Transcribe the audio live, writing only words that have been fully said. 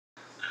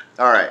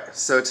All right,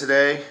 so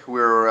today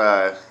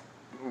we're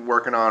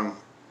working on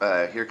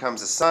Here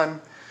Comes the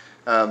Sun.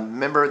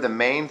 Remember, the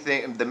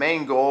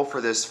main goal for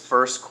this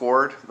first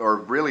chord, or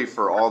really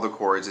for all the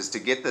chords, is to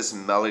get this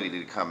melody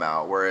to come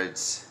out where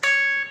it's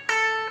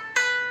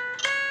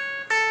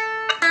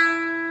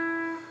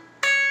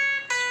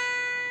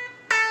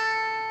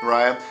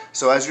right.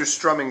 So as you're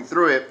strumming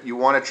through it, you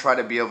want to try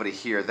to be able to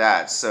hear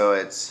that. So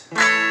it's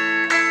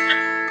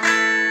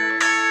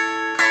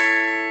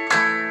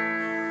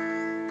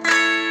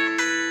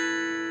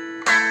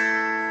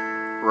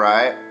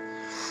right,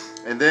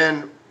 and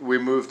then we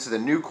move to the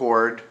new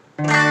chord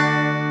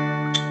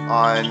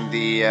on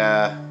the.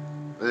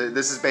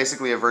 This is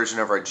basically a version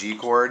of our G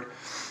chord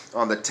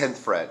on the 10th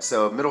fret.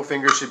 So middle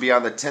finger should be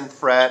on the 10th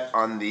fret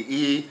on the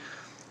E.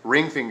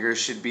 Ring finger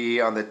should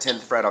be on the 10th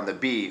fret on the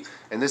B.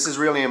 And this is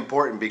really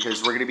important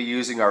because we're going to be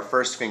using our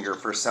first finger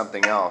for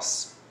something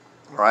else,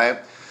 right?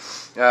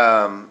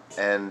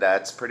 And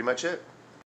that's pretty much it.